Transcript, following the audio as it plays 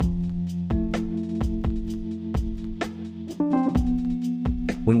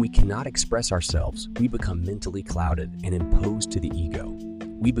When we cannot express ourselves, we become mentally clouded and imposed to the ego.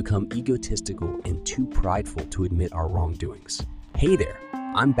 We become egotistical and too prideful to admit our wrongdoings. Hey there,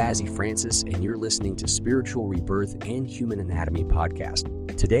 I'm Bazzy Francis, and you're listening to Spiritual Rebirth and Human Anatomy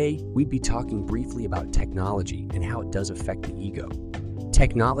podcast. Today, we'd be talking briefly about technology and how it does affect the ego.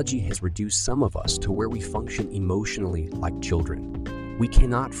 Technology has reduced some of us to where we function emotionally like children. We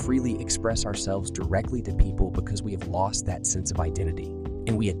cannot freely express ourselves directly to people because we have lost that sense of identity,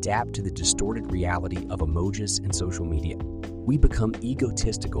 and we adapt to the distorted reality of emojis and social media. We become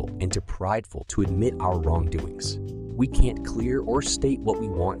egotistical and too prideful to admit our wrongdoings. We can't clear or state what we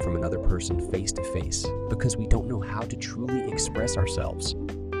want from another person face to face because we don't know how to truly express ourselves.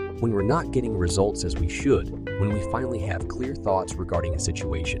 When we're not getting results as we should, when we finally have clear thoughts regarding a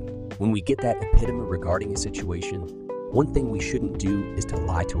situation, when we get that epitome regarding a situation, one thing we shouldn't do is to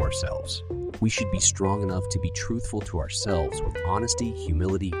lie to ourselves. We should be strong enough to be truthful to ourselves with honesty,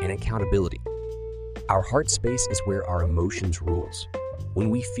 humility, and accountability. Our heart space is where our emotions rules. When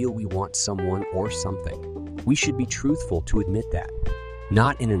we feel we want someone or something, we should be truthful to admit that.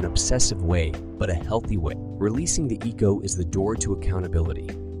 Not in an obsessive way, but a healthy way. Releasing the ego is the door to accountability.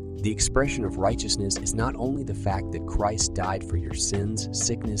 The expression of righteousness is not only the fact that Christ died for your sins,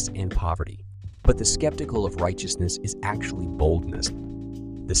 sickness, and poverty, but the skeptical of righteousness is actually boldness.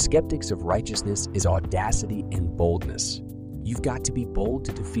 The skeptics of righteousness is audacity and boldness. You've got to be bold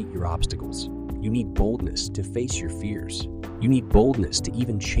to defeat your obstacles. You need boldness to face your fears. You need boldness to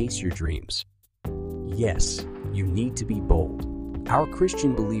even chase your dreams. Yes, you need to be bold. Our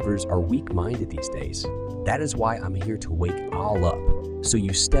Christian believers are weak-minded these days. That is why I'm here to wake all up, so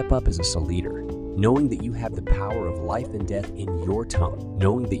you step up as a leader, knowing that you have the power of life and death in your tongue,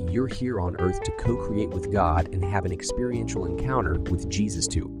 knowing that you're here on earth to co-create with God and have an experiential encounter with Jesus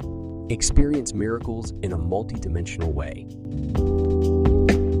too. Experience miracles in a multi-dimensional way.